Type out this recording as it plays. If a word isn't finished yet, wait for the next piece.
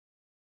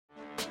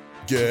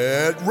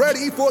Get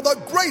ready for the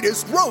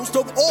greatest roast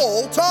of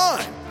all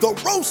time, the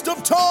Roast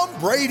of Tom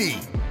Brady,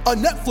 a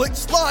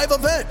Netflix live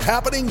event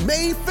happening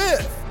May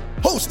 5th.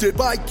 Hosted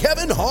by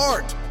Kevin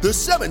Hart, the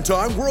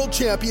 7-time world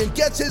champion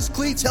gets his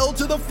cleats held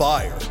to the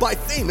fire by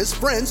famous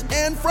friends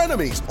and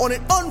frenemies on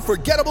an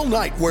unforgettable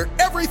night where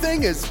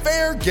everything is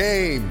fair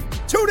game.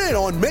 Tune in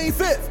on May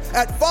 5th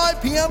at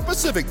 5 p.m.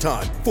 Pacific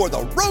time for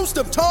the Roast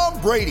of Tom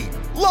Brady,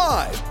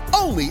 live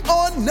only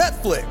on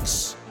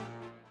Netflix.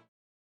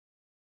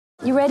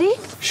 You ready?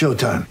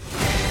 Showtime.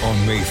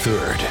 On May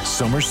 3rd,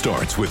 summer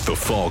starts with The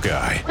Fall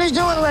Guy. Let's do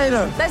it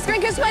later. Let's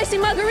drink a spicy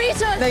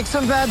margarita. Make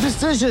some bad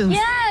decisions.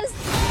 Yes!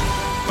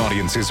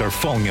 Audiences are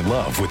falling in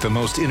love with the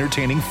most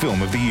entertaining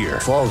film of the year.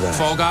 Fall Guy.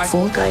 Fall Guy?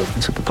 Fall Guy.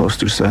 That's what the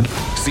poster said.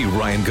 See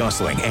Ryan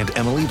Gosling and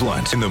Emily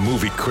Blunt in the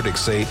movie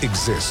critics say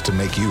exists to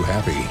make you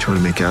happy. Trying to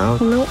make it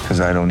out? Nope. Because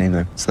I don't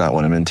either. It's not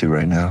what I'm into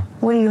right now.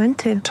 What are you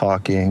into?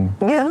 Talking.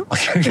 Yeah.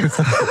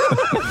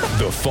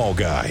 The Fall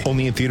Guy.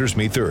 Only in theaters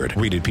May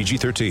 3rd. Rated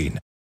PG-13.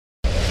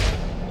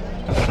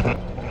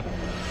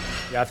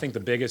 Yeah, I think the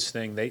biggest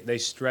thing, they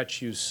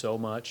stretch you so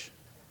much,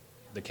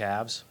 the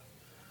Cavs,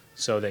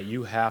 so that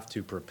you have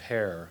to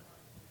prepare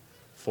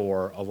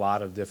for a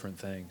lot of different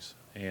things.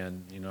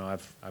 And, you know,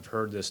 I've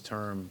heard this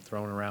term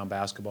thrown around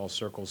basketball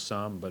circles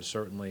some, but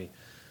certainly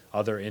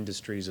other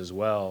industries as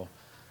well.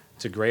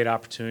 It's a great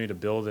opportunity to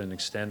build and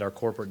extend our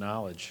corporate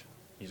knowledge.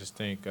 You just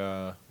think,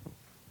 it's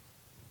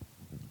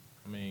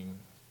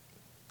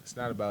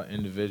not about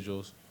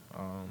individuals.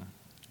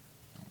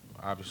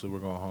 Obviously, we're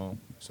going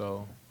home,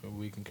 so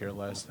we can care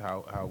less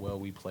how well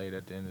we played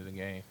at the end of the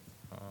game.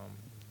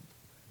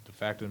 The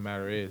fact of the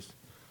matter is,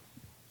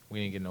 we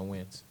didn't get no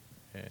wins,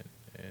 and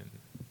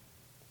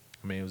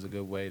it was a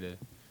good way to,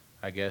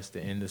 I guess, to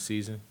end the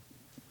season.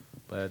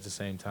 But at the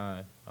same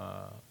time,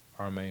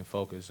 our main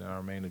focus and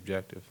our main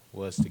objective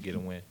was to get a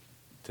win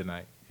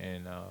tonight,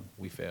 and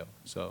we failed.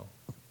 So,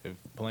 if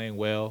playing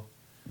well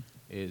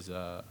is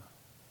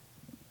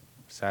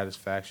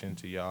satisfaction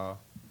to y'all,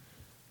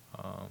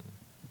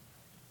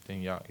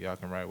 then y'all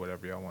can write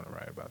whatever y'all want to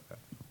write about that.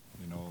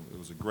 You know, it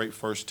was a great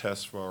first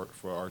test for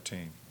our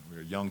team. We're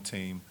a young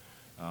team.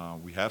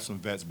 We have some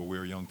vets, but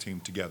we're a young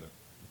team together.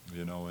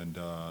 You know, and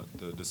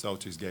the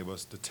Celtics gave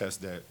us the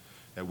test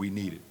that we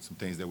needed, some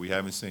things that we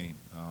haven't seen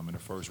in the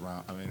first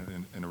round,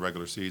 in the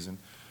regular season.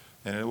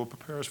 And it will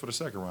prepare us for the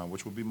second round,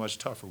 which will be much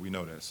tougher. We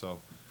know that.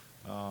 So,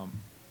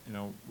 you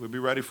know, we'll be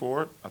ready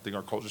for it. I think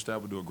our coaching staff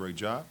will do a great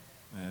job.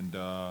 And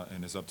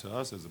it's up to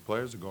us as the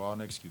players to go out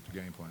and execute the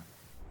game plan.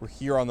 We're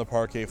here on the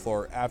parquet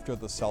floor after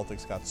the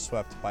Celtics got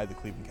swept by the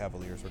Cleveland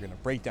Cavaliers. We're going to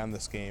break down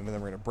this game, and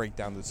then we're going to break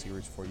down the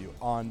series for you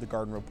on the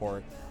Garden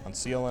Report, on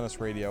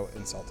CLNS Radio,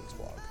 and Celtics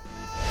Blog.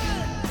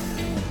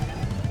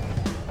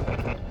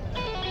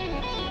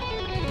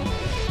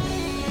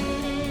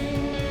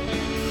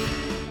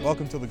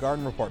 Welcome to the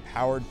Garden Report,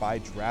 powered by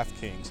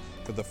DraftKings.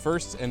 For the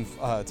first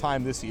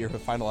time this year, the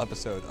final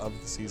episode of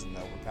the season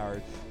that we're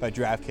powered by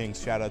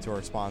DraftKings. Shout out to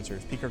our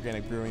sponsors, Peak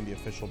Organic Brewing, the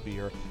official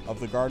beer of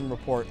the Garden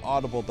Report,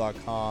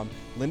 Audible.com,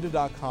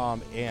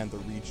 Lynda.com, and the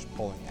Reach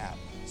polling app.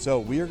 So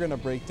we are going to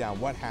break down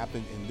what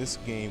happened in this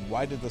game.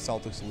 Why did the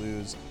Celtics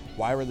lose?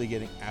 Why were they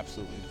getting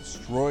absolutely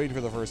destroyed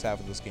for the first half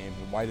of this game?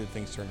 And why did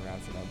things turn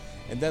around for them?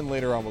 And then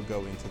later on, we'll go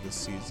into the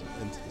season,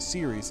 into the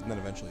series, and then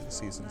eventually the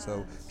season.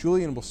 So,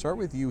 Julian, we'll start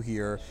with you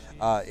here.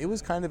 It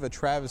was kind of a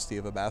travesty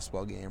of a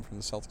basketball game from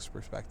the Celtics'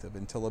 perspective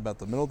until about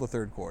the middle of the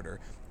third quarter.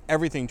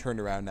 Everything turned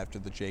around after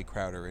the Jay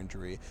Crowder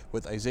injury,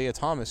 with Isaiah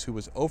Thomas, who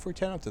was 0 for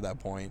 10 up to that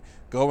point,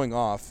 going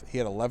off. He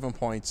had 11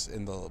 points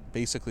in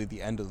basically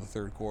the end of the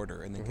third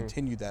quarter, and then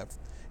continued that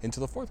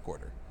into the fourth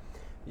quarter.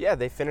 Yeah,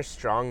 they finished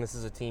strong. This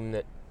is a team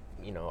that,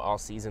 you know, all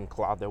season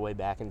clawed their way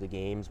back into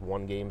games,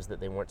 won games that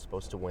they weren't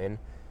supposed to win.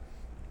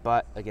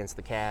 But against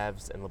the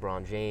Cavs and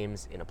LeBron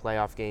James, in a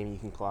playoff game, you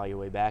can claw your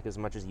way back as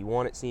much as you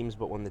want, it seems.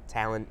 But when the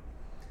talent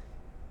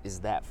is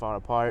that far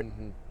apart,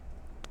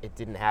 it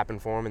didn't happen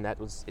for him. And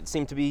it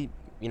seemed to be,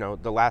 you know,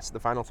 the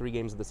final 3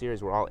 games of the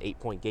series were all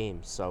 8-point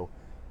games. So,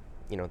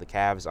 you know, the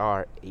Cavs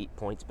are 8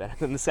 points better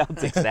than the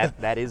Celtics.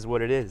 that is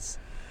what it is.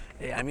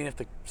 Yeah, I mean, if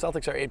the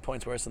Celtics are 8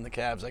 points worse than the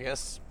Cavs, I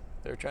guess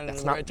they're trending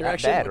in the not right that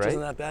direction, bad, which right?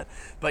 isn't that bad.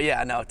 But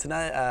yeah, no,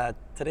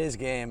 today's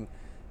game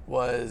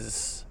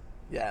was,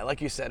 yeah,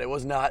 like you said, it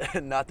was not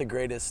the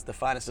greatest, the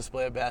finest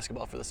display of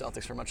basketball for the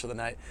Celtics for much of the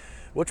night,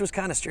 which was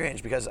kind of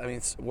strange because, I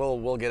mean,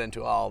 we'll get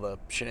into all the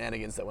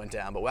shenanigans that went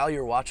down, but while you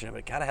were watching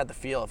it kind of had the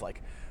feel of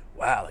like,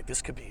 wow, like this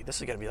is going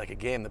to be like a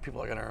game that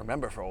people are going to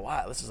remember for a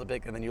while. This is a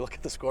big, and then you look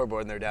at the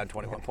scoreboard and they're down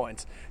 21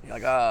 points. You're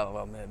like, oh,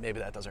 well, maybe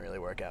that doesn't really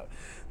work out.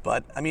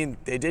 But, I mean,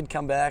 they did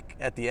come back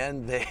at the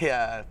end.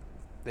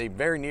 They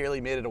very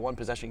nearly made it a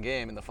one-possession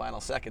game in the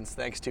final seconds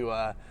thanks to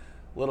a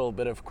little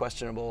bit of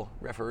questionable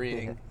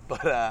refereeing,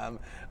 but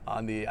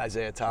on the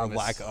Isaiah Thomas. Or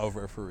lack of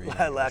refereeing.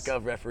 Lack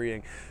of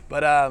refereeing.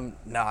 But,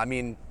 no, I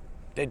mean,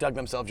 they dug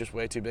themselves just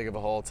way too big of a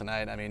hole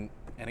tonight. I mean,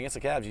 and against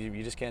the Cavs,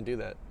 you just can't do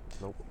that.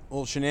 Nope.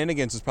 Well,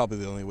 shenanigans is probably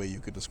the only way you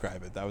could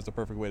describe it. That was the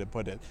perfect way to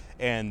put it.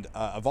 And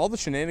of all the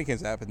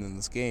shenanigans that happened in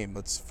this game,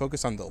 let's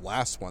focus on the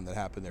last one that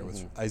happened there.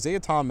 Was Isaiah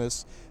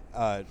Thomas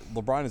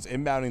LeBron is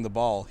inbounding the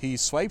ball. He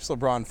swipes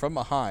LeBron from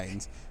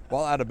behind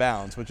while out of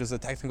bounds, which is a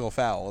technical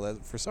foul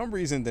that for some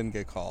reason didn't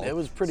get called. It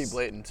was pretty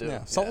blatant, too.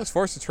 Yeah, Salt Lake's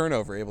forced a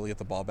turnover, able to get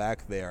the ball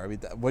back there. I mean,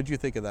 what do you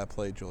think of that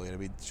play, Julian? I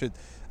mean,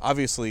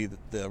 obviously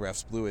the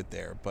refs blew it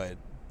there, but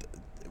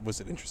was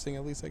it interesting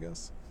at least, I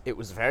guess? It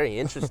was very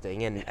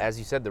interesting, and as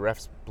you said, the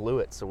refs blew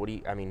it. So what are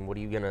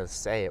you gonna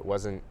say?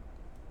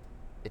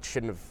 It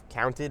shouldn't have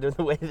counted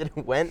the way that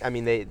it went. I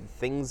mean, it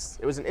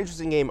was an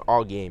interesting game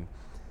all game,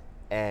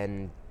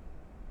 and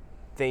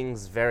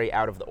things very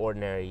out of the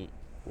ordinary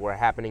were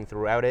happening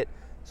throughout it.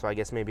 So I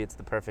guess maybe it's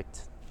the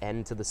perfect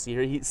end to the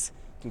series.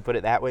 Can you put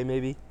it that way,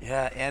 maybe?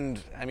 Yeah,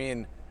 and I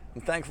mean,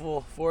 I'm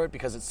thankful for it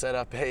because it set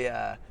up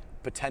a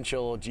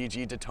potential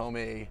Gigi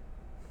Datome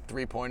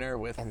three-pointer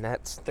with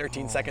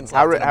 13 seconds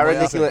left.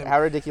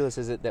 How ridiculous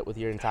is it that with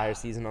your entire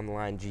season on the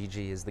line,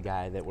 Gigi is the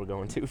guy that we're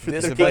going to for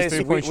this place?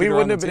 We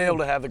wouldn't have been able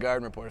to have the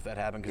Garden Report if that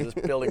happened because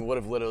this building would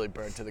have literally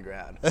burned to the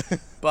ground.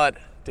 But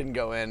didn't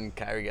go in.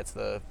 Kyrie gets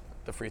the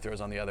free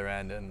throws on the other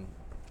end, and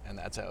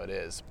that's how it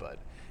is. But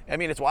I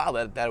mean, it's wild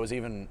that it was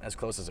even as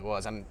close as it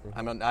was.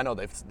 I know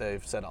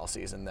they've said all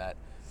season that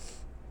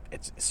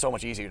it's so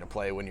much easier to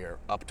play when you're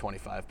up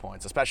 25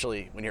 points,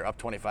 especially when you're up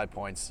 25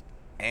 points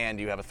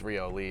and you have a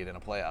 3-0 lead in a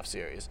playoff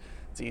series.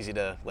 It's easy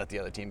to let the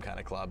other team kind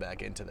of claw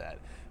back into that.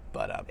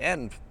 But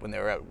and when they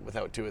were out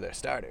without two of their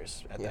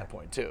starters at that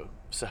point too.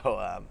 So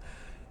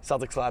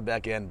Celtics clawed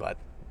back in, but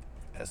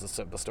as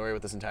the story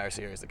with this entire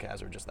series, the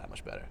Cavs were just that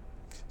much better.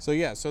 So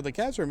the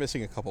Cavs are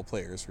missing a couple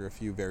players for a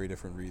few very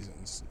different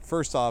reasons.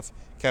 First off,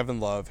 Kevin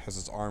Love has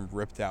his arm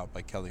ripped out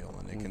by Kelly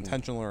Olynyk.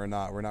 Intentional or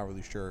not, we're not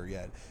really sure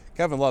yet.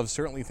 Kevin Love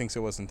certainly thinks it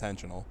was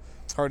intentional.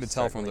 It's hard to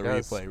tell from the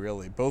replay,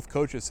 really. Both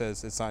coaches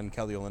says it's on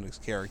Kelly Olynyk's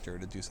character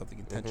to do something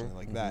intentionally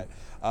like that.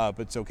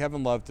 But so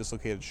Kevin Love,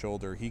 dislocated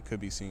shoulder, he could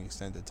be seeing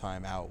extended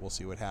time out. We'll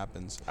see what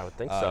happens. I would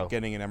think so.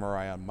 Getting an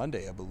MRI on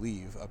Monday, I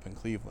believe, up in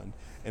Cleveland.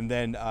 And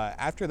then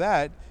after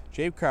that,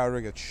 Jae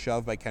Crowder gets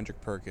shoved by Kendrick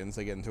Perkins.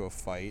 They get into a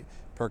fight.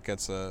 Perk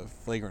gets a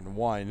flagrant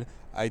 1.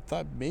 I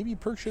thought maybe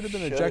Perk should have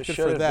been ejected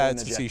for that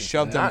since he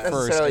shoved him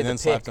first and then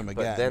slapped him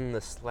again. But then the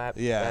slap.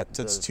 Yeah,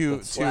 it's two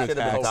attacks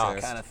there.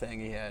 Kind of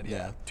thing he had.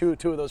 Yeah. Two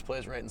of those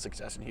plays right in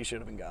succession. He should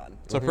have been gone.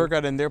 So Perk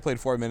got in there, played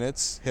 4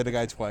 minutes, hit a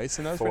guy twice,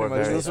 and that was pretty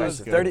much it. This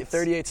was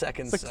 38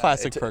 seconds. It's a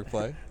classic Perk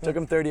play. Took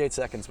him 38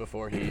 seconds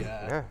before he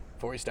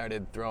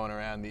started throwing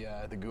around the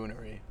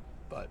goonery.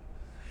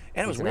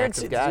 And it was weird.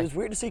 It was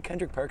weird to see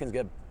Kendrick Perkins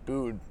get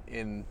booed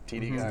in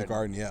TD Garden. The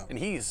Garden, yeah. And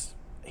he's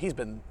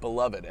been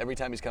beloved every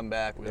time he's come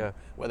back,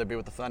 whether it be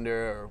with the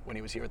Thunder or when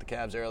he was here with the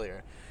Cavs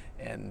earlier.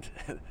 And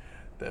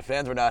the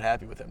fans were not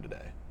happy with him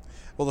today.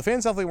 Well, the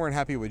fans definitely weren't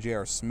happy with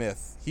J.R.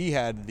 Smith. He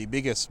had the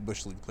biggest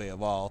Bush League play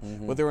of all.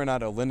 Whether or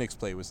not Olynyk's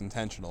play was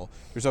intentional,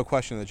 there's no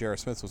question that J.R.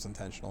 Smith was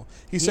intentional.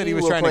 He said he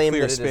was trying to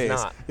clear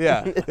space.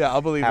 Yeah,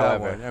 I'll believe that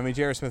one. I mean,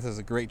 J.R. Smith has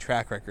a great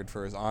track record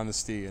for his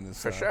honesty and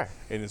his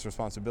and his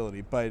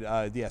responsibility.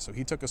 But so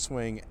he took a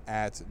swing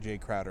at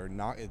Jae Crowder.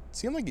 It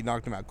seemed like he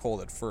knocked him out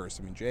cold at first.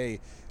 I mean, Jay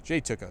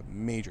took a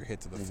major hit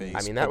to the face.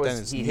 I mean, that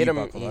was he hit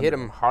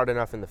him hard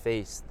enough in the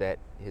face that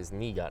his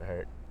knee got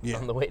hurt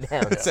on the way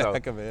down. That's a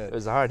heck of a hit. It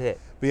was a hard hit.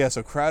 But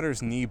so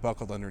Crowder's knee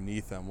buckled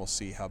underneath him. We'll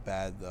see how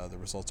bad the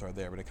results are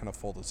there, but it kind of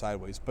folded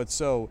sideways. But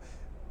so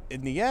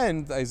in the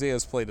end,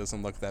 Isaiah's play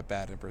doesn't look that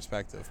bad in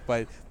perspective.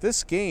 But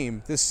this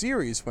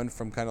series went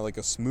from kind of like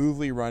a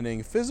smoothly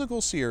running physical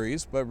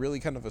series, but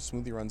really kind of a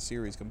smoothly run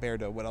series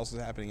compared to what else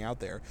is happening out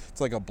there. It's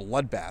like a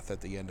bloodbath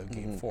at the end of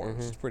Game 4,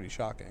 which is pretty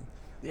shocking.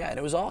 Yeah, and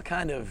it was all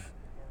kind of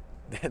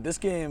this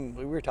game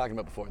we were talking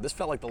about before. This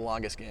felt like the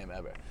longest game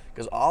ever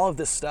because all of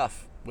this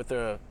stuff, with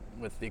the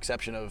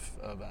exception of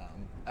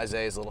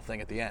Isaiah's little thing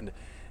at the end,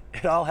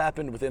 it all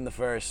happened within the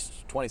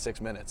first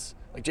 26 minutes.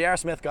 Like J.R.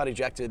 Smith got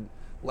ejected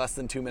less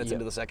than 2 minutes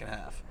into the second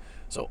half.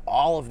 So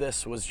all of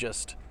this was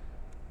just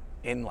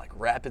in like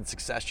rapid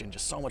succession,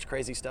 just so much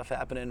crazy stuff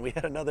happening. We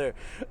had another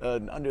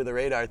under the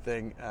radar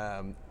thing.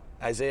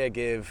 Isaiah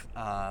gave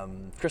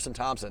Tristan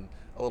Thompson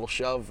a little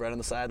shove right on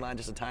the sideline,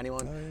 just a tiny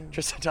one. Oh, yeah.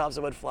 Tristan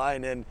Thompson went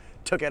flying in,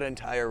 took out an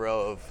entire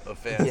row of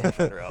fans in the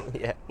front row,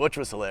 which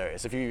was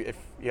hilarious. If you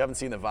haven't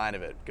seen the Vine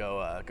of it,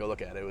 go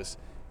look at it. It was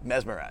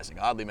mesmerizing,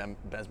 oddly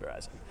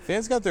mesmerizing.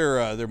 Fans got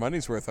their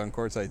money's worth on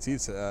courtside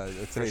seats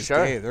today's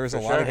game. There was a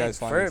lot of guys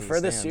flying into the for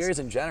this stands. series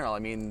in general. I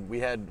mean, we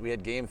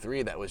had Game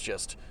 3 that was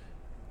just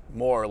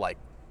more like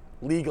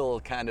legal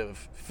kind of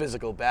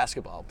physical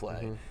basketball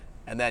play,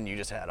 and then you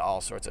just had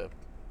all sorts of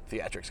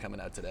theatrics coming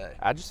out today.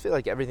 I just feel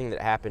like everything that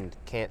happened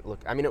can't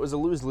look. I mean, it was a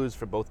lose-lose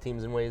for both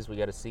teams in ways. We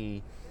got to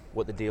see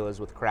what the deal is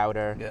with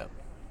Crowder.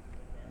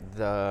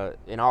 Yeah.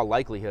 In all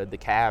likelihood, the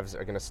Cavs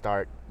are going to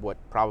start what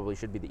probably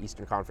should be the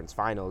Eastern Conference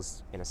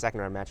Finals in a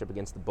second-round matchup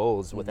against the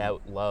Bulls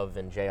without Love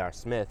and J.R.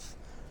 Smith.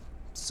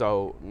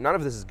 So none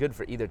of this is good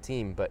for either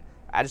team, but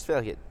I just feel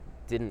like it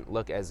didn't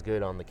look as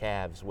good on the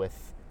Cavs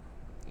with,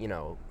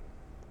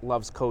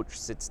 Love's coach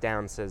sits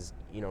down, says,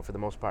 for the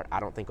most part, I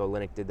don't think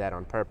Olynyk did that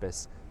on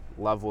purpose.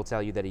 Love will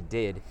tell you that he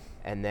did,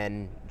 and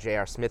then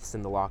J.R. Smith's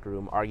in the locker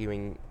room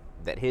arguing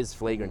that his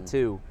flagrant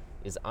 2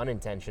 is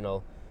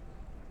unintentional.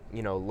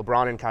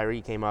 LeBron and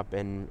Kyrie came up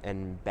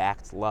and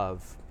backed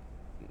Love.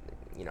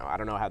 I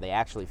don't know how they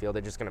actually feel.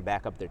 They're just going to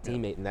back up their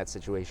teammate in that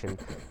situation.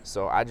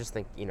 So I just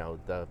think,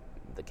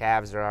 the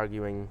Cavs are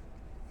arguing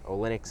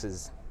Olynyk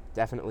is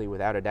definitely,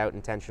 without a doubt,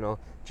 intentional.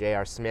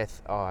 J.R.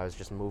 Smith, I was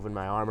just moving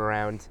my arm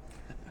around.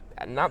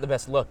 Not the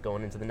best look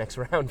going into the next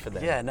round for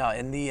them. Yeah, no,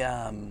 and the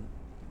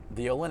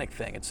Olynyk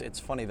thing, it's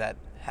funny that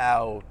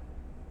how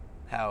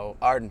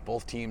ardent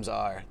both teams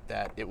are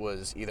that it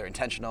was either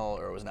intentional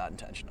or it was not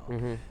intentional.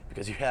 Mm-hmm.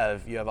 Because you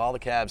have all the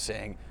Cavs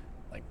saying,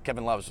 like,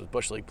 Kevin Love's was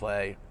Bush League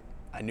play.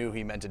 I knew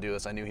he meant to do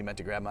this. I knew he meant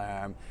to grab my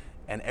arm.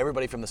 And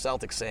everybody from the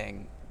Celtics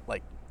saying,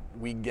 like,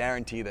 we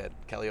guarantee that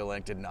Kelly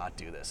Olynyk did not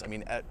do this. I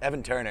mean,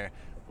 Evan Turner,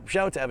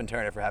 shout out to Evan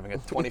Turner for having a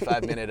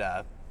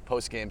 25-minute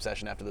post-game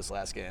session after this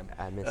last game.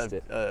 I missed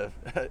it.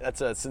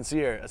 That's a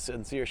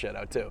sincere shout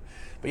out too.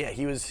 But yeah,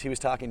 he was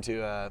talking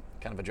to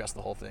kind of address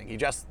the whole thing. He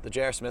addressed the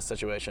J.R. Smith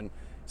situation.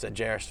 Said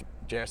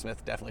J.R.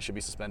 Smith definitely should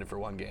be suspended for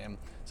 1 game.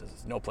 Says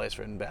there's no place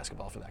in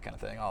basketball for that kind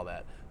of thing. All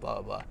that, blah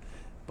blah blah.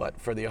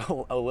 But for the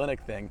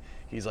Olynyk thing,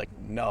 he's like,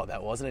 no,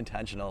 that wasn't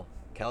intentional.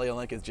 Kelly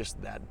Olynyk is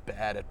just that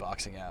bad at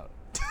boxing out.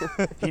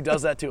 He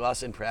does that to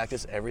us in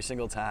practice every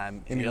single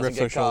time. And he rips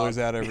our shoulders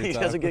out every time. He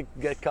doesn't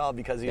get called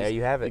because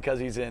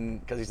he's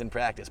in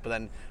practice. But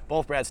then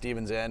both Brad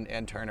Stevens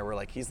and Turner were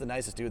like, he's the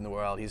nicest dude in the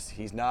world.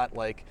 He's not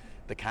like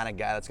the kind of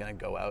guy that's going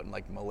to go out and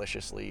like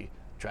maliciously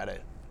try to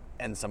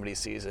end somebody's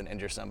season,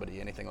 injure somebody,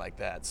 anything like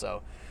that.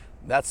 So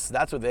that's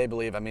what they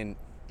believe. I mean,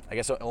 I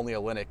guess only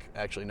Olynyk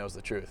actually knows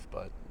the truth,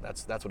 but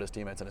that's what his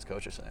teammates and his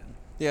coach are saying.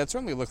 Yeah, it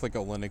certainly looked like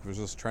Olynyk was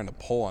just trying to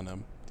pull on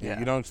him. Yeah.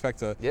 You don't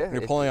expect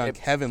you're pulling on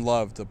Kevin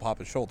Love to pop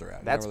his shoulder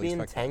out. That's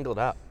being tangled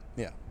up.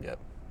 Yeah. Yep.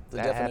 The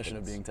That definition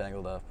happens. of being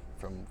tangled up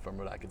from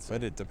what I can see.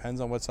 But it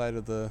depends on what side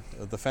of the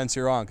fence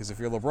you're on, because if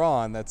you're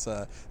LeBron, that's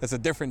a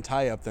different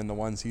tie-up than the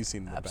ones he's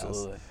seen in the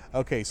Absolutely. past.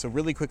 Okay, so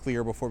really quickly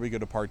here before we go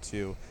to part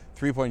 2,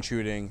 three-point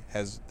shooting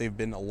they've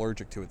been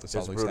allergic to it. The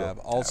Celtics brutal. have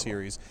all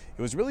series.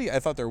 It was really, I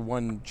thought, their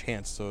one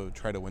chance to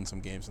try to win some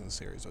games in the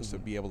series was to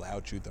be able to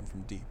outshoot them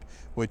from deep,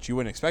 which you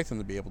wouldn't expect them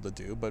to be able to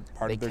do. But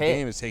part of their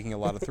game is taking a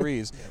lot of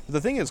threes. But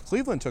the thing is,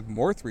 Cleveland took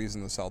more threes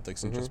than the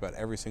Celtics in just about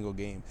every single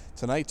game.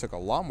 Tonight took a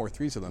lot more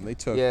threes than them. They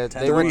took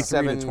 33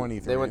 to 23.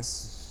 They went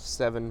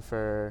 7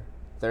 for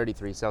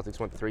 33. Celtics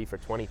went 3 for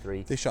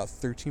 23. They shot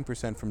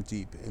 13% from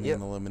deep in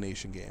an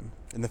elimination game.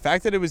 And the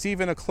fact that it was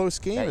even a close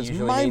game is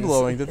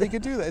mind-blowing that they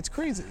could do that. It's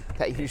crazy.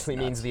 That usually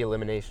means the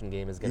elimination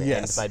game is going to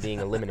end by being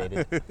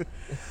eliminated.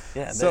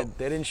 Yeah, So-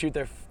 they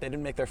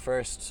didn't make their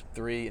first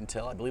 3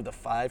 until I believe the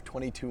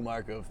 5:22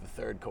 mark of the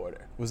third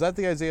quarter. Was that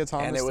the Isaiah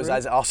Thomas? And it was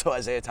three? also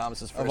Isaiah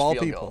Thomas's first all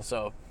field people. goal.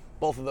 So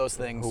both of those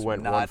things Who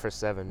went not 1 for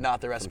 7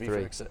 not the from recipe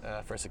three.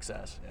 for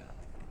success. Yeah.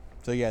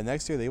 So yeah,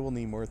 next year they will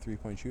need more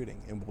three-point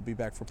shooting, and we'll be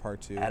back for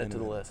part 2. Add it to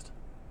the list.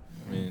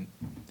 I mean,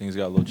 things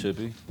got a little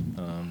chippy.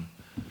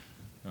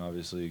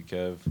 Obviously,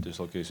 Kev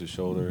dislocates his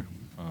shoulder.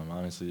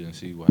 Honestly, didn't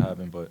see what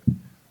happened, but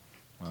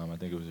I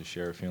think it was a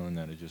shared feeling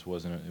that it just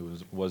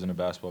wasn't a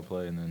basketball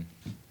play. And then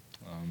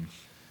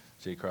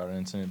Jay Crowder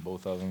incident,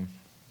 both of them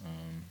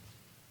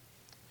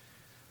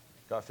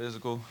got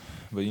physical,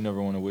 but you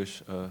never want to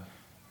wish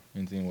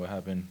anything would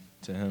happen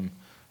to him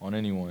on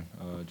anyone.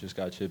 Just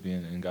got chippy,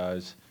 and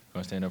guys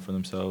gonna stand up for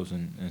themselves,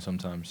 and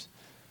sometimes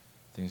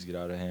things get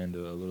out of hand a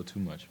little too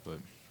much, but.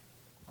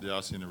 Yeah,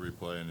 I seen the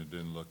replay, and it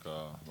didn't look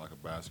like a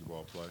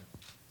basketball play.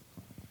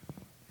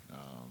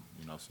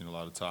 I've seen a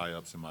lot of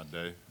tie-ups in my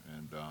day,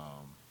 and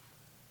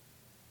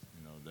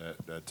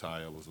that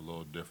tie-up was a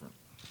little different.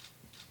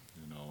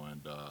 You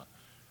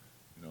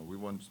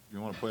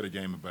want to play the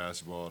game of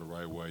basketball the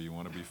right way. You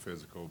want to be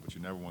physical, but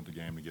you never want the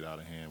game to get out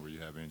of hand where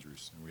you have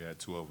injuries. And we had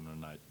 2 of them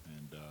tonight,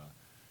 and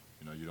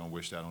you don't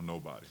wish that on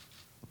nobody.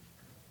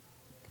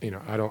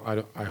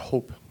 I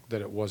hope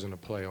that it wasn't a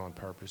play on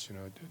purpose.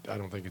 I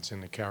don't think it's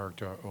in the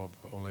character of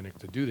Olynyk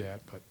to do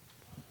that, but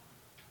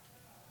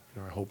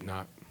I hope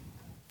not.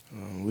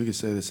 We could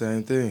say the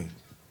same thing.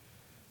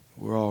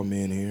 We're all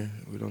men here.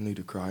 We don't need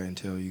to cry and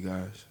tell you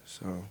guys.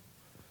 So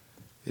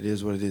it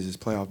is what it is. It's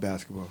playoff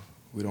basketball.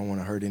 We don't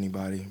want to hurt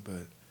anybody,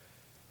 but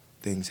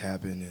things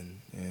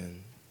happen,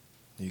 and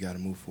you got to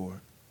move forward.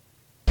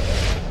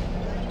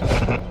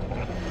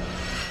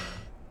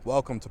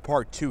 Welcome to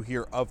part 2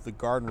 here of the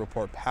Garden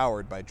Report,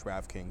 powered by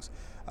DraftKings.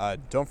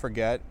 Don't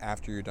forget,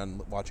 after you're done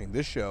watching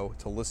this show,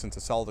 to listen to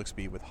Celtics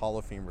Beat with Hall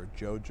of Famer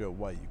JoJo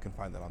White. You can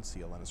find that on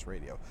CLNS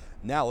Radio.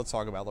 Now let's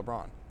talk about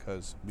LeBron,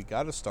 because we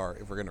got to start.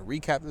 If we're going to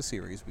recap the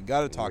series, we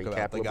got to talk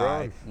about the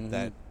guy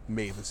that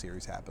made the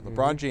series happen.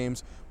 LeBron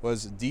James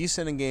was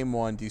decent in Game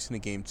 1, decent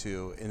in Game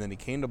 2, and then he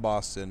came to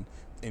Boston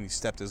and he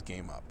stepped his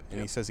game up. And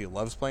he says he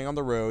loves playing on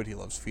the road. He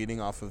loves feeding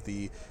off of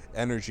the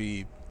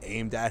energy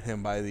aimed at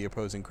him by the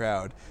opposing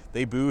crowd.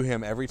 They boo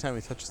him every time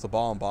he touches the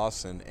ball in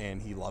Boston, and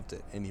he loved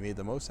it, and he made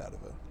the most out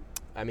of it.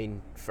 I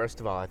mean, first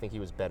of all, I think he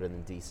was better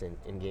than decent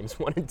in Games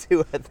 1 and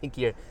 2. I think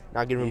you're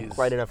not giving him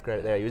quite enough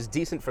credit there. He was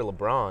decent for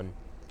LeBron.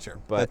 Sure,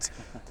 but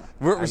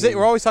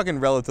we're always talking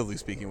relatively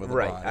speaking with LeBron.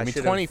 Right. I mean,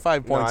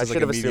 25 points is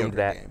like a mediocre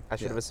game. I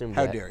should have assumed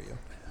How that. dare you?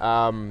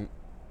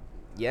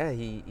 Yeah,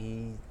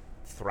 he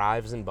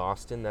thrives in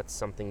Boston. That's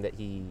something that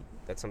he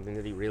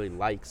really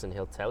likes, and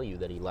he'll tell you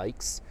that he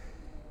likes.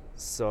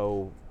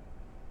 So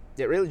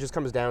it really just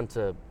comes down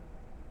to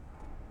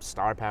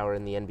star power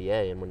in the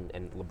NBA,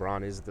 and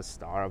LeBron is the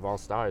star of all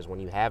stars. When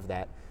you have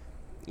that,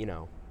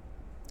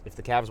 if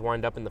the Cavs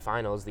wind up in the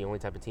finals, the only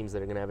type of teams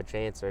that are going to have a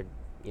chance are,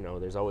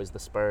 there's always the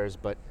Spurs,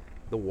 but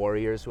the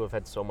Warriors, who have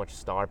had so much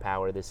star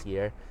power this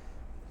year.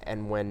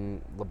 And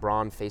when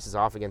LeBron faces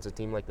off against a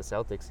team like the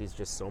Celtics, he's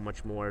just so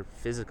much more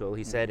physical.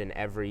 He said in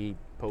every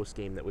post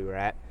game that we were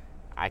at,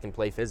 I can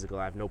play physical.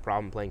 I have no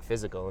problem playing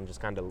physical, and just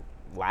kind of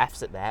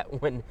laughs at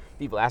that when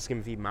people ask him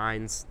if he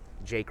minds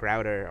Jay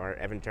Crowder or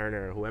Evan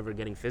Turner or whoever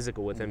getting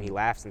physical with him. He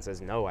laughs and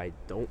says, no, I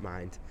don't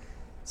mind.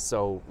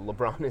 So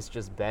LeBron is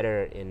just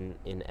better in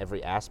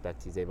every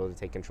aspect. He's able to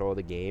take control of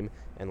the game.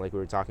 And like we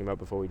were talking about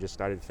before we just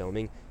started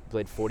filming, he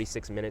played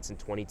 46 minutes and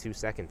 22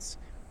 seconds.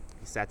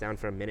 He sat down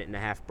for a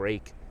 1.5-minute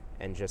break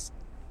and just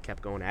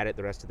kept going at it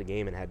the rest of the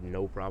game and had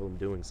no problem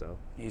doing so.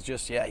 He's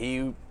just,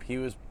 he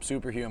was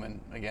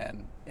superhuman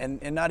again.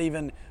 And not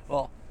even,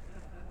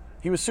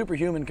 he was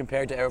superhuman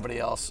compared to everybody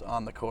else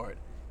on the court.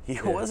 He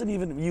wasn't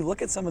even, you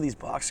look at some of these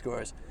box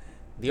scores.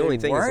 The only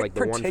thing is like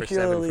the 1 for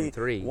 7 from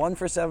 3. 1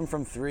 for 7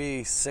 from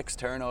 3, 6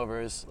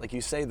 turnovers. Like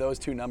you say those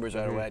two numbers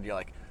right away, and you're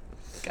like,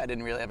 this guy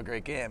didn't really have a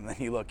great game. And then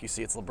you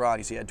see it's LeBron.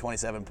 You see he had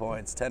 27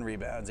 points, 10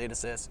 rebounds, 8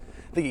 assists.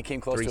 I think he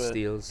came close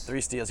to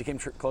 3 steals. He came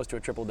close to a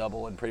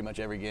triple-double in pretty much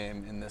every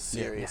game in this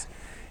series.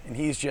 Yeah. And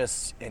he's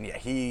just,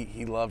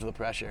 he loved the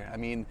pressure. I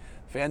mean,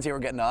 fans here were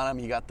getting on him.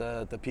 You got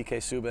the PK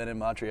Subban in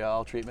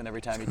Montreal treatment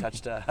every time he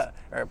touched,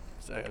 or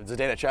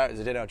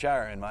Zdeno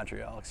Chara in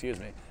Montreal,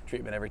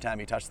 treatment every time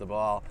he touched the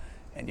ball.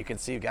 And you can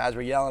see guys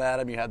were yelling at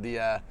him. You had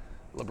the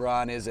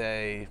LeBron is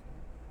a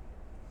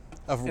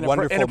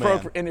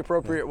wonderful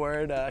inappropriate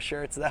word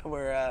shirts that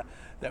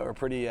were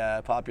pretty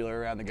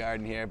popular around the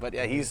Garden here. But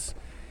yeah,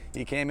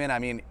 he came in. I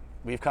mean,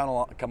 we've come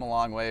a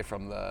long way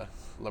from the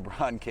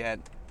LeBron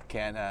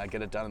can't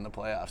get it done in the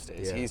playoffs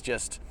days. Yeah.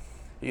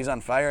 He's on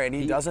fire, and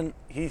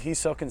he's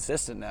so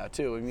consistent now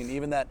too. I mean,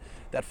 even that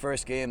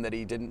first game that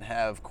he didn't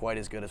have quite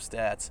as good of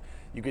stats,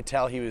 you could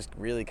tell he was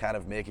really kind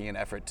of making an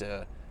effort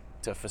to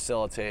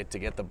facilitate, to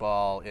get the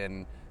ball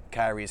in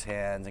Kyrie's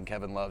hands and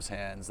Kevin Love's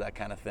hands, that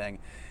kind of thing.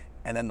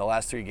 And then the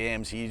last 3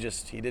 games, he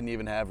didn't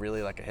even have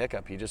really like a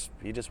hiccup. He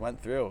just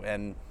went through,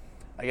 and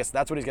I guess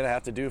that's what he's going to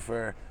have to do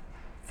for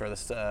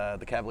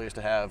the Cavaliers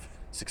to have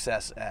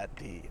success at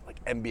the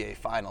NBA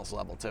Finals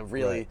level, to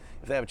really,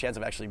 if they have a chance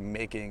of actually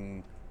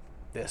making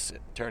this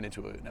turn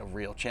into a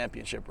real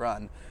championship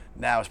run.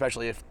 Now,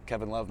 especially if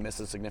Kevin Love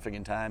misses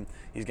significant time,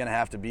 he's going to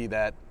have to be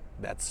that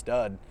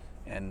stud,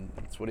 and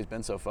that's what he's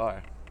been so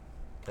far.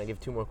 Can I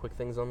give 2 more quick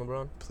things on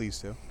LeBron? Please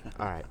do.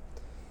 All right.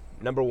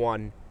 Number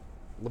 1,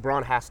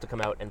 LeBron has to come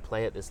out and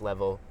play at this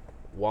level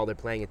while they're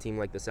playing a team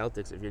like the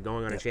Celtics. If you're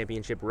going on a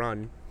championship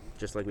run,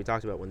 just like we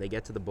talked about, when they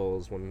get to the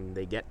Bulls, when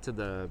they get to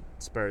the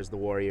Spurs, the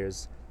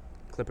Warriors,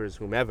 Clippers,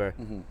 whomever,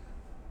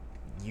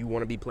 you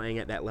want to be playing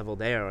at that level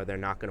there or they're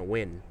not going to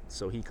win.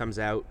 So he comes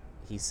out,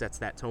 he sets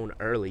that tone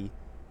early,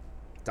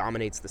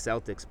 dominates the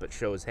Celtics, but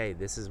shows, hey,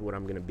 this is what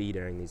I'm going to be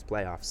during these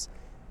playoffs.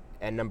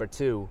 And number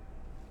 2,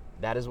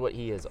 that is what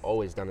he has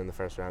always done in the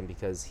first round,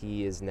 because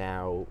he is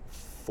now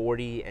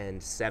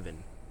 40-7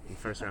 in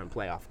first-round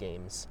playoff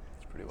games.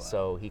 That's pretty wild.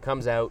 So he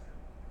comes out,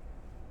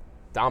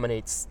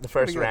 dominates the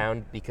first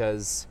round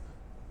because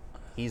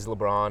he's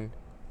LeBron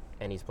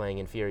and he's playing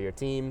inferior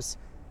teams,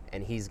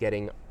 and he's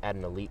getting at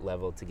an elite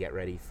level to get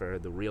ready for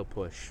the real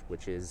push,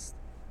 which is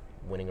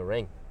winning a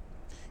ring.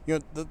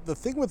 The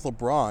thing with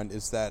LeBron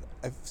is that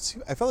I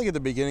felt like at the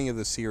beginning of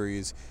the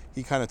series,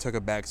 he kind of took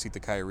a backseat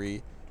to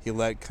Kyrie. He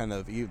let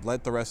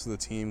the rest of the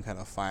team kind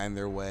of find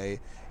their way,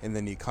 and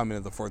then he'd come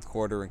into the fourth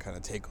quarter and kind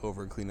of take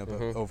over and clean up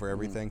over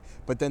everything.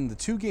 But then the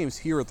 2 games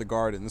here at the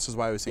Garden, this is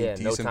why I was saying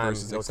decent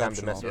versus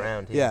exceptional. No time to mess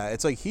around. Yeah,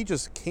 it's like he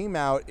just came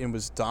out and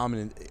was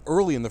dominant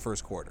early in the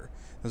first quarter.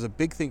 It was a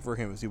big thing for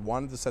him, is he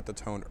wanted to set the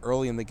tone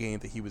early in the game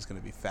that he was going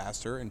to be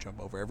faster and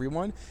jump over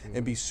everyone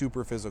and be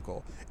super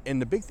physical.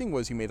 And the big thing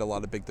was he made a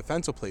lot of big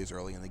defensive plays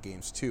early in the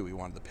games too. He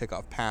wanted to pick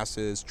off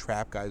passes,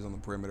 trap guys on the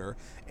perimeter.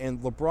 And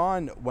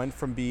LeBron went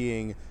from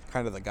being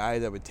kind of the guy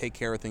that would take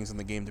care of things in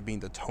the game to being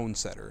the tone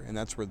setter. And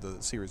that's where the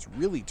series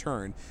really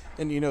turned.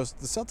 And, the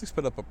Celtics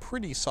put up a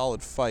pretty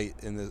solid fight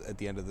at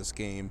the end of this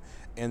game.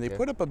 And they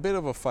put up a bit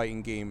of a fight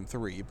in Game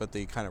 3, but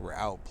they kind of were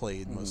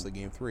outplayed most of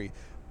Game 3.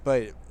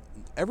 But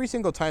every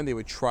single time they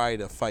would try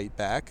to fight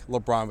back,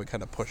 LeBron would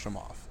kind of push them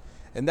off.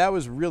 And that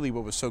was really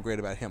what was so great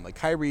about him. Like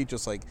Kyrie,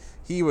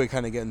 he would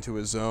kind of get into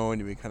his zone,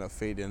 and he would kind of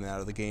fade in and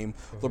out of the game.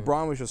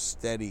 LeBron was just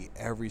steady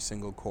every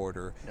single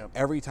quarter.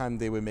 Every time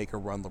they would make a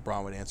run,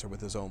 LeBron would answer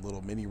with his own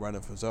little mini run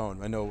of his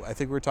own. I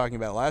think we were talking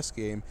about last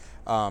game,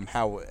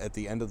 how at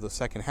the end of the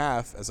second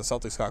half, as the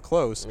Celtics got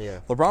close,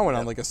 LeBron went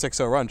on like a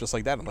 6-0 run just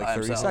like that in like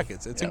 30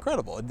 seconds. It's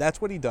incredible. And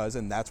that's what he does,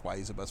 and that's why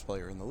he's the best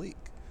player in the league.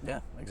 Yeah,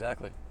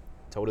 exactly.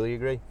 Totally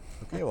agree.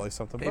 Okay, well, he's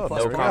something A both.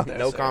 plus No, for out there,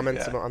 no sir.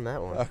 comments Yeah. on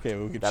that one. Okay,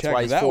 we could That's check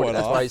why he's that 40, one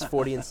That's off. why he's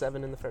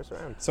 40-7 in the first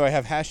round. So I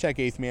have hashtag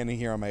 8th man in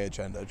here on my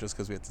agenda, just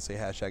because we have to say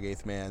hashtag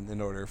 8th man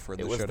in order for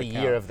the It was show to the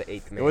count. year of the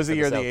 8th man. It was the for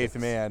year of the 8th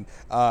Celtics. man.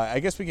 I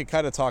guess we could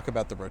kind of talk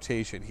about the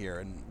rotation here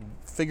and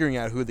figuring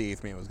out who the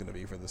 8th man was going to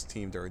be for this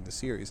team during the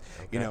series.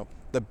 You Okay. know,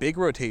 the big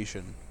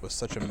rotation was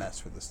such a mess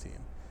for this team.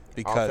 All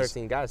Because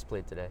 13 guys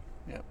played today.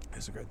 Yep.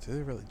 It's a great. Did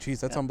they really?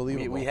 Jeez, that's Yeah.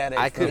 unbelievable. We had a,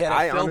 I we had a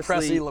I Phil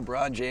honestly- Pressey,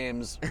 LeBron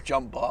James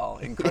jump ball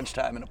in crunch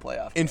time in a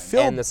playoff game. In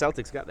Phil, And the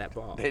Celtics got that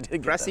ball. They did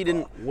get Pressey that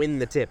didn't ball. win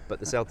the tip, but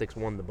the Celtics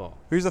won the ball.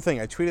 here's the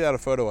thing. I tweeted out a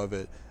photo of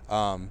it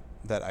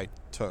that I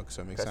took,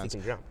 so it makes Pressey sense.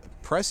 can jump.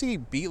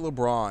 Pressey beat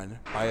LeBron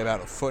by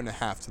about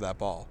 1.5 feet to that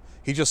ball.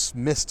 He just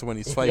missed when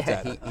he swiped Yeah,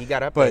 at it. he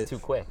got up But there too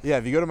quick. Yeah,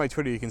 if you go to my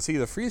Twitter, you can see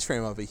the freeze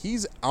frame of it.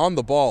 He's on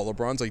the ball.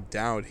 LeBron's like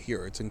down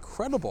here. It's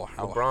incredible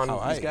how LeBron, how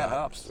high He's he got got.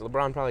 hops.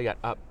 LeBron probably got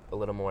up a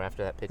little more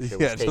after that picture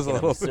Yeah, was just a taken, I'm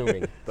little assuming.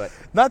 bit. But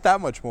Not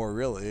that much more,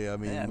 really. I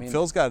mean, Yeah, I mean,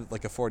 Phil's got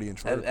like a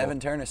 40-inch vertical. Evan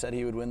Turner said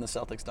he would win the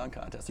Celtics dunk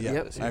contest. Yeah,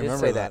 yep, this he I year. did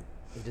remember say that.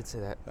 He did say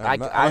that. I'm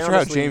not sure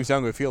how James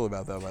Young would feel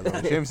about that, by the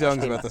way. James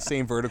Young's about the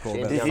same vertical.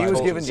 James about Young He was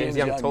told- giving James James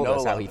Young Young told no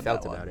us how love he in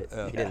felt that about one. it.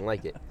 Yeah. He didn't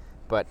like it.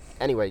 But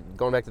anyway,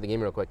 going back to the game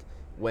real quick,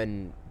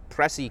 when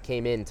Pressey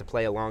came in to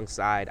play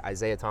alongside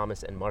Isaiah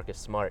Thomas and Marcus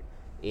Smart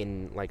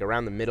in like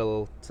around the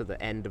middle to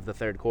the end of the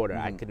third quarter,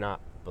 I could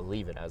not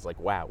believe it. I was like,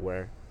 wow,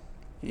 we're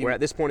at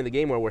this point in the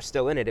game where we're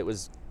still in it. It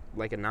was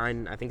like a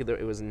 9, I think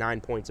it was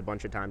 9 points a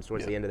bunch of times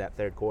towards the end of that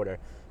third quarter.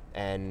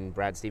 And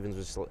Brad Stevens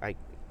was just like,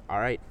 all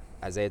right,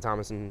 Isaiah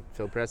Thomas and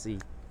Phil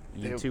Pressey,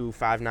 you two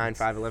 5'9",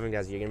 5'11"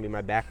 guys, you're going to be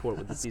my backcourt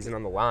with the season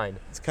on the line.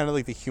 It's kind of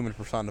like the human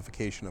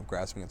personification of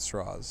grasping at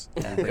straws.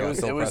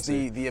 It was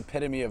the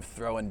epitome of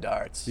throwing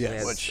darts,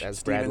 Yes. which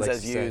As Brad Stevens likes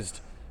has to say. used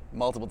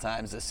multiple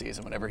times this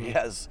season. Whenever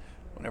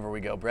we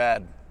go,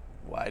 Brad,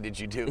 why did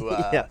you do?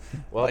 Yeah,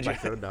 well, why'd I you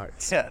throw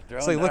darts. Yeah, throwing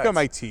It's like, look at darts.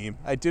 my team.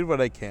 I did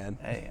what I can.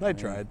 Hey, I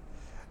tried.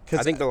 'Cause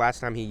I think the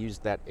last time he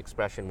used that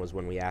expression was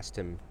when we asked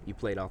him, you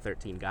played all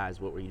 13 guys,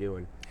 what were you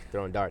doing?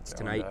 Throwing darts.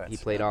 Throwing Tonight, darts, he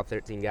played yeah. all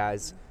 13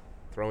 guys,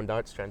 throwing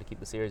darts, trying to keep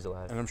the series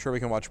alive. And I'm sure we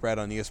can watch Brad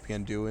on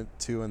ESPN do it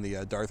too in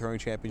the dart throwing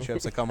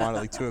championships that come on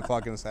at like 2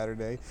 o'clock on a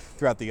Saturday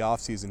throughout the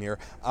off season here.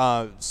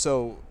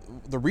 So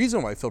the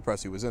reason why Phil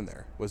Pressey was in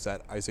there was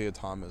that Isaiah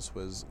Thomas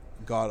was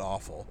god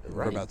awful for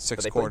Right. about 6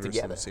 But they played quarters of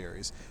together. the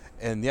series.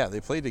 And yeah, they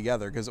played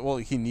together because, well,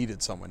 he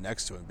needed someone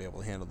next to him to be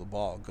able to handle the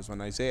ball. Because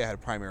when Isaiah had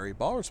primary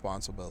ball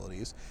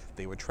responsibilities,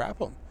 they would trap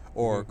him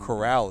or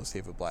corral, as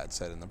David Blatt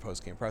said in the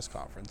post-game press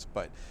conference.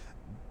 But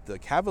the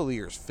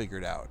Cavaliers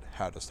figured out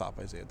how to stop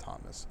Isaiah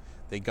Thomas.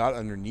 They got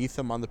underneath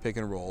him on the pick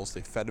and rolls.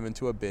 They fed him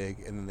into a big,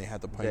 and then they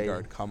had the point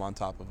guard come on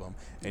top of him,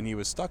 and he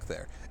was stuck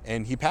there.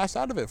 And he passed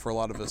out of it for a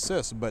lot of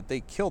assists, but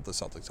they killed the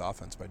Celtics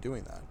offense by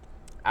doing that.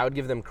 I would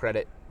give them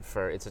credit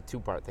for, it's a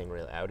two-part thing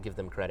really. I would give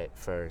them credit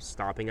for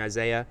stopping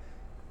Isaiah,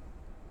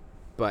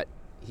 but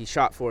he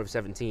shot 4 of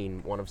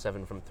 17, 1 of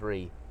 7 from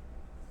 3.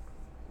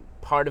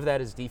 Part of that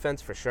is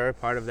defense for sure.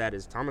 Part of that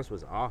is Thomas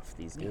was off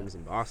these games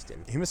in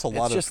Boston. He missed a It's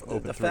lot just of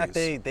open the threes. fact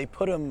they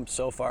put him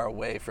so far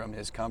away from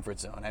his comfort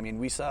zone. I mean,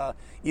 we saw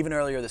even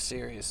earlier this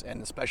series,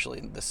 and especially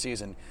this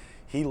season,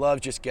 he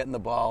loves just getting the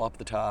ball up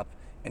the top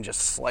and just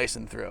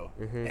slicing through.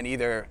 And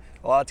either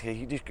a lot of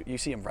times you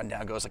see him run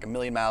down, goes like a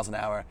million miles an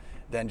hour,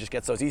 then just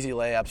gets those easy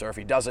layups, or if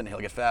he doesn't, he'll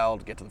get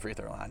fouled, get to the free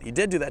throw line. He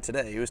did do that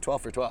today. He was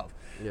 12 for 12.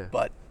 Yeah.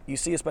 But you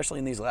see, especially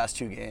in these last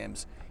 2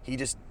 games, he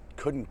just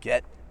couldn't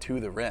get to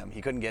the rim.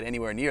 He couldn't get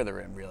anywhere near the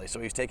rim, really. So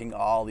he's taking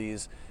all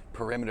these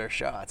perimeter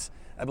shots.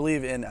 I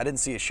believe I didn't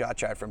see a shot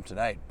chart from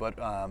tonight, but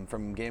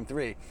from game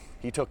 3,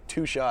 he took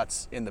 2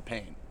 shots in the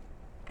paint.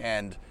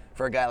 And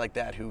for a guy like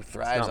that who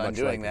thrives not on much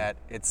doing like him.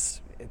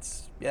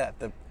 that,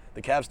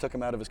 the Cavs took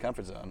him out of his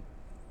comfort zone.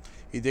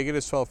 He did get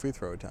his 12 free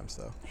throw attempts,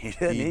 though. He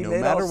did. He no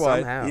made matter all, what,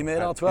 somehow. he made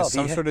all it's 12.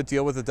 some He- sort of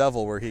deal with the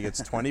devil where he gets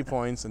 20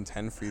 points and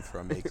 10 free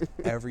throw makes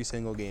every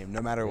single game,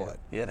 no matter what.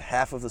 He had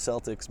half of the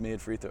Celtics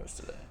made free throws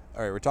today.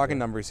 All right, we're talking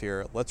numbers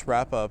here. Let's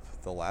wrap up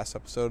the last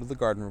episode of the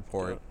Garden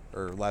Report,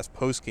 or last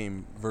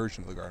post-game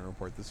version of the Garden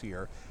Report this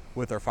year,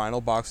 with our final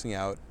boxing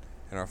out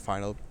and our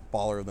final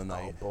baller of the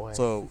night. boy.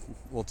 So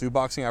we'll do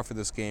boxing out for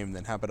this game,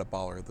 then how about a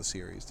baller of the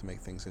series to make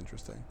things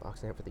interesting?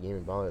 Boxing out for the game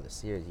and baller of the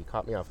series. You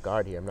caught me off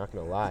guard here, I'm not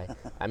going to lie.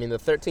 I mean, the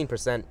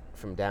 13%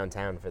 from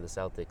downtown for the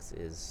Celtics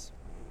is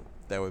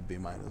That would be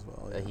mine as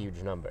well. a yeah.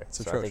 huge number. It's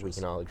so I think we atrocious.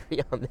 can all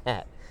agree on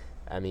that.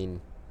 I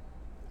mean,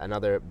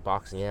 another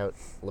boxing out,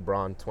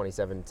 LeBron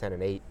 27, 10,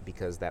 and 8,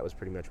 because that was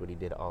pretty much what he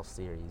did all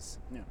series.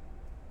 Yeah.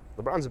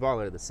 LeBron's a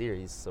baller of the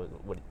series, so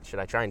should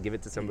I try and give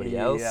it to somebody He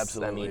else?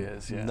 absolutely I mean,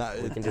 is, yeah. No,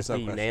 we can there's just no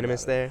be question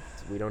unanimous about it.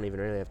 there. We don't even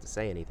really have to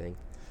say anything.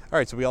 All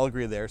right, so we all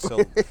agree there.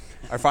 So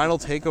our final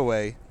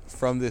takeaway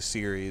from this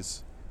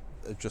series,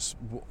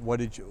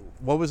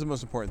 what was the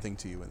most important thing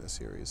to you in this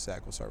series?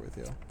 Zach, we'll start with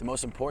you. The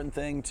most important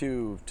thing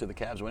to the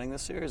Cavs winning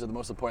this series, or the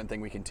most important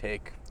thing we can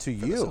take To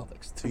for you. the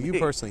Celtics? To you me.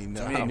 personally,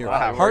 no. To me. In your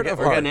Wow, heart we're of get-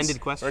 we're hearts. getting-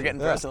 Open-ended question. We're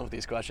getting Yeah. personal with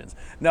these questions.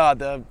 No,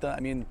 the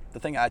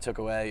thing I took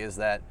away is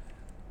that,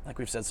 like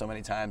we've said so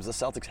many times, the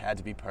Celtics had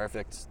to be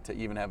perfect to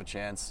even have a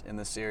chance in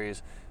this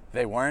series.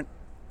 They weren't,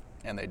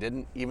 and they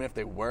didn't. Even if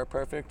they were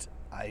perfect,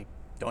 I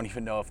don't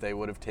even know if they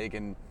would have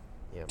taken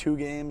 2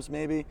 games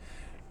maybe.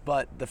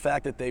 But the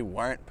fact that they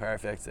weren't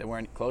perfect, they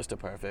weren't close to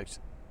perfect,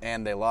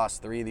 and they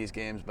lost 3 of these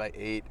games by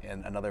 8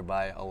 and another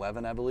by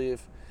 11, I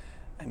believe.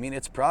 I mean,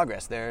 it's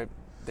progress. They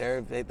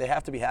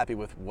have to be happy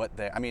with what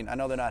they. I mean, I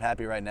know they're not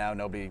happy right now.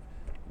 Nobody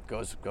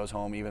goes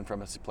home even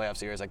from a playoff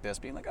series like this,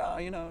 being like, oh,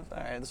 you know, all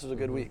right, this was a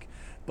good week.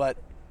 But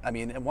I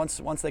mean, once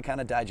they kind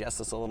of digest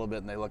this a little bit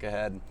and they look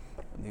ahead,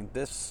 I mean,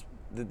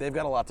 they've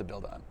got a lot to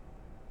build on.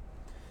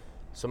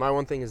 So my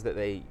one thing is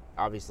that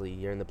obviously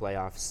you're in the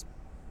playoffs.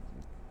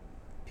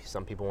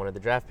 Some people wanted the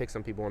draft pick,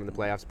 some people wanted the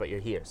playoffs, but you're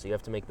here, so you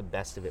have to make the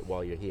best of it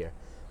while you're here.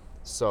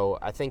 So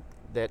I think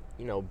that,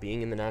 you know,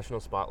 being in the national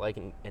spotlight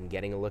and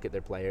getting a look at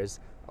their players,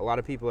 a lot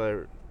of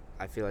people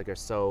I feel like are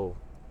so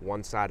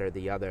one side or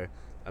the other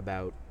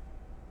about,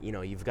 you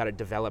know, you've got to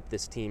develop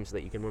this team so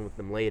that you can win with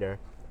them later,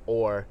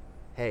 or,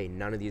 hey,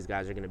 none of these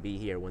guys are going to be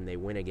here when they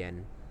win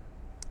again,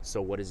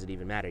 so what does it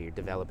even matter? You're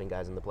developing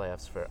guys in the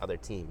playoffs for other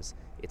teams.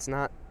 It's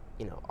not,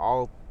 you know,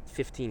 all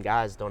 15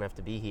 guys don't have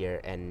to be here,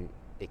 and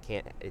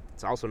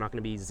it's also not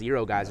going to be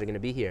 0 guys are going to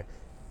be here.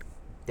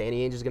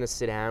 Danny Ainge is going to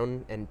sit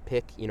down and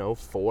pick, you know,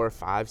 4,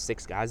 5,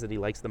 6 guys that he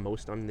likes the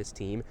most on this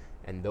team,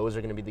 and those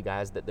are going to be the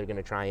guys that they're going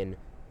to try and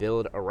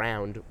build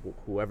around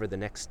whoever the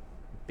next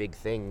big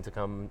thing to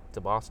come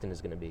to Boston is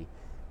going to be.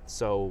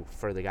 So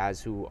for the guys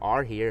who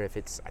are here,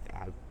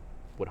 I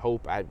would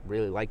hope, I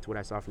really liked what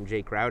I saw from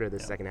Jay Crowder the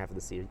second half of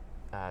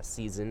the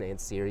season and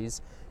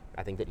series.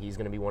 I think that he's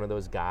going to be one of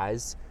those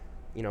guys.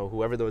 You know,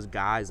 whoever those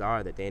guys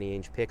are that Danny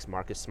Ainge picks,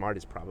 Marcus Smart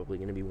is probably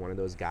going to be one of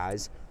those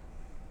guys.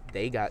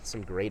 They got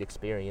some great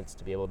experience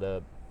to be able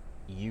to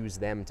use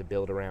them to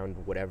build around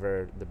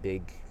whatever the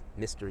big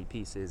mystery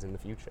piece is in the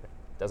future.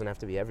 It doesn't have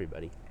to be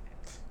everybody.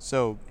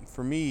 So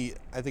for me,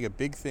 I think a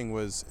big thing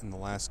was in the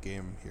last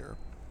game here,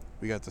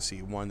 we got to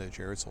see, one, that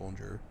Jared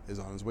Sullinger is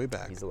on his way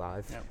back. He's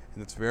alive. Yep.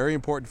 And it's very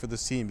important for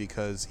this team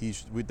because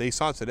they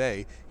saw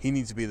today he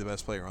needs to be the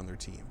best player on their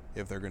team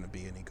if they're going to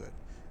be any good.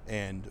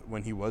 And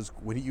when he was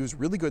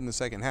really good in the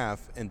second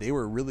half, and they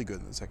were really good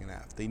in the second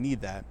half, they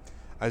need that.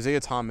 Isaiah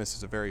Thomas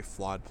is a very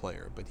flawed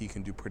player, but he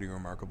can do pretty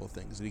remarkable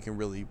things, and he can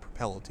really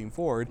propel a team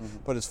forward,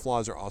 but his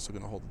flaws are also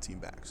going to hold the team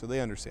back. So they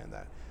understand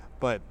that.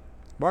 But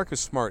Marcus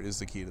Smart is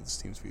the key to this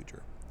team's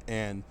future.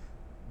 And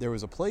there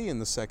was a play I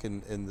think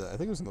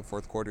it was in the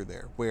fourth quarter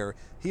there, where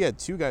he had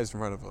 2 guys in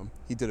front of him.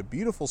 He did a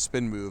beautiful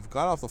spin move,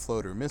 got off the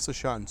floater, missed a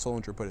shot, and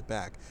Sullinger put it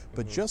back.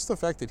 But just the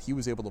fact that he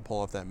was able to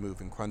pull off that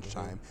move in crunch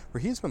time, where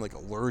he's been like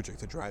allergic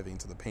to driving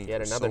to the paint He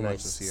had for another so much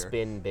nice this year.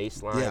 spin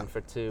baseline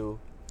for 2.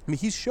 I mean,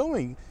 he's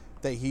showing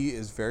that he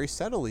is very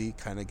steadily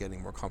kind of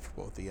getting more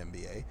comfortable with the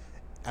NBA.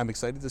 I'm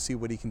excited to see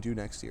what he can do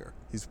next year.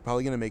 He's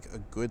probably going to make a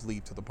good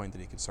leap to the point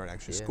that he can start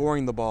actually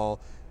scoring the ball,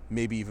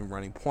 maybe even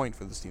running point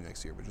for this team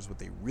next year, which is what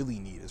they really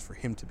need, is for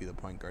him to be the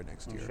point guard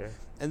next year. Sure.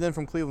 And then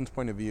from Cleveland's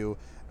point of view,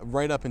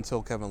 right up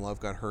until Kevin Love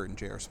got hurt and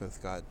J.R. Smith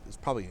is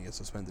probably going to get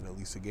suspended at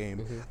least a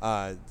game,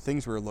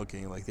 things were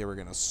looking like they were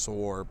going to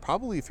soar,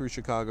 probably through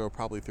Chicago,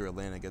 probably through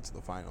Atlanta, get to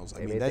the finals.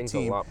 They made things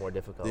a lot more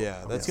difficult.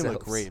 Yeah, that team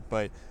looked great,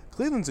 but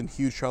Cleveland's in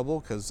huge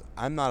trouble because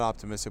I'm not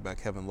optimistic about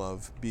Kevin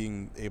Love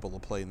being able to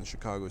play in the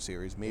Chicago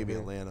series, maybe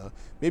Atlanta.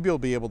 Maybe he'll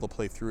be able to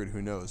play through it,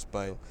 who knows,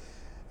 but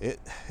it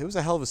was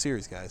a hell of a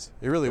series, guys.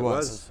 It really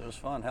was. It was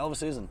fun. Hell of a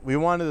season. We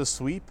wanted a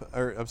sweep,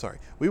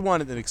 we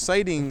wanted an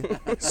exciting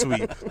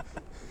sweep.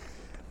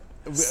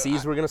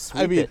 Seas were going to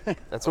sweep it.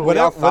 That's what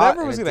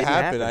whatever was going to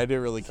happen, I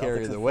didn't really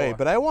care either way.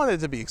 But I wanted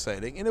it to be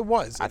exciting, and it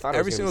was. I thought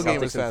every single game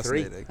was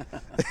fascinating.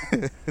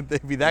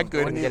 They'd be that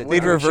good.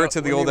 They'd revert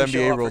to the old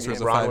NBA NBA rules, which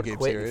was a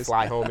 5-game series. And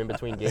fly home in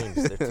between games.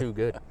 They're too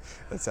good.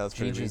 That sounds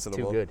pretty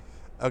reasonable. Too good.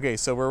 Okay,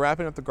 so we're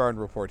wrapping up the Garden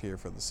Report here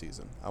for the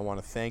season. I want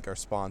to thank our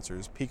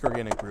sponsors. Peak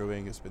Organic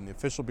Brewing has been the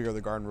official beer of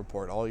the Garden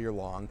Report all year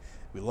long.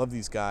 We love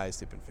these guys.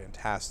 They've been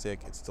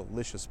fantastic. It's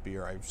delicious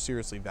beer. I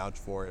seriously vouch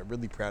for it. I'm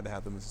really proud to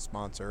have them as a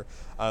sponsor.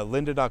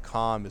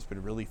 Lynda.com has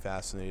been really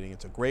fascinating.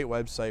 It's a great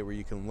website where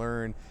you can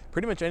learn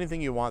pretty much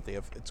anything you want.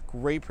 It's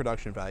great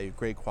production value,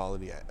 great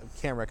quality. I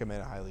can't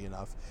recommend it highly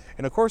enough.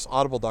 And of course,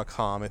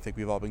 Audible.com. I think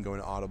we've all been going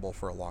to Audible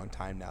for a long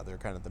time now. They're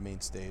kind of the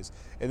mainstays.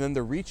 And then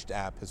the Reached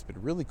app has been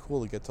really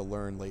cool to get to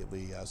learn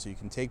lately. So you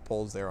can take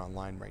polls there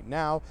online right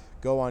now.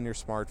 Go on your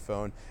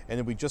smartphone. And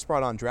then we just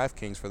brought on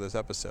DraftKings for this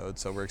episode,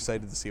 so we're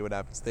excited to see what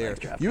happens there.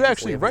 You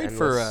actually write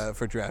for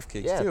DraftKings too,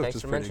 which is pretty cool.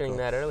 Thanks for mentioning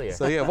that earlier.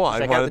 So yeah, well,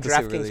 check I out wanted the to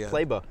see DraftKings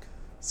playbook.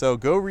 So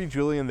go read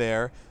Julian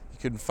there. You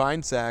can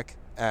find Zach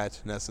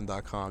at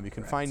Nesson.com. You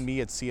can find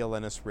me at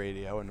CLNS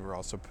Radio, and we're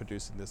also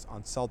producing this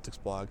on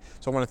Celtics blog.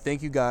 So I want to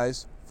thank you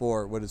guys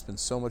for what has been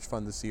so much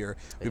fun this year.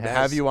 We've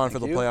had you on for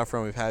the playoff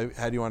run. We've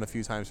had you on a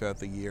few times throughout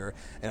the year,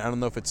 and I don't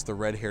know if it's the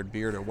red-haired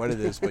beard or what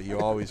it is, but you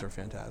always are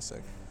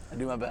fantastic. I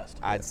do my best.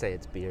 I'd say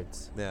it's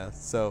beards. Yeah,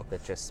 so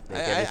that just make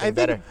everything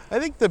better. I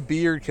think the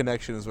beard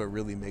connection is what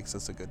really makes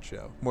this a good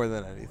show, more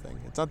than anything.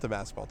 It's not the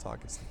basketball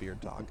talk, it's the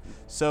beard talk.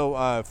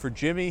 So for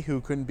Jimmy,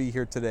 who couldn't be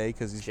here today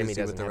because he's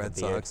busy with the Red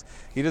Sox,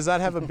 he does not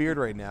have a beard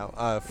right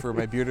now. For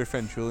my bearded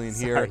friend Julian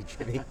here, Sorry,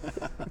 Jimmy.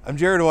 I'm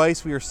Jared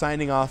Weiss. We are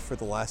signing off for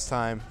the last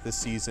time this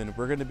season.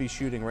 We're going to be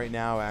shooting right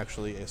now,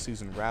 actually, a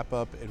season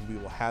wrap-up, and we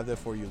will have that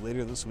for you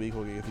later this week.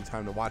 We'll give you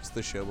time to watch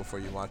the show before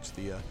you watch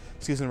the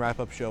season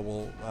wrap-up show.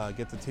 We'll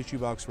get the tissue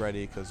box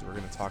ready because we're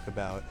going to talk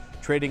about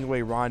trading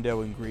away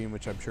Rondo and Green,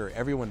 which I'm sure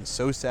everyone is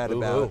so sad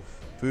about.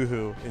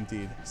 Boo-hoo,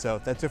 indeed.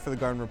 So that's it for the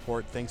Garden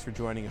Report. Thanks for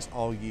joining us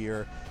all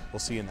year. We'll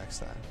see you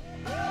next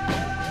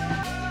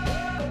time.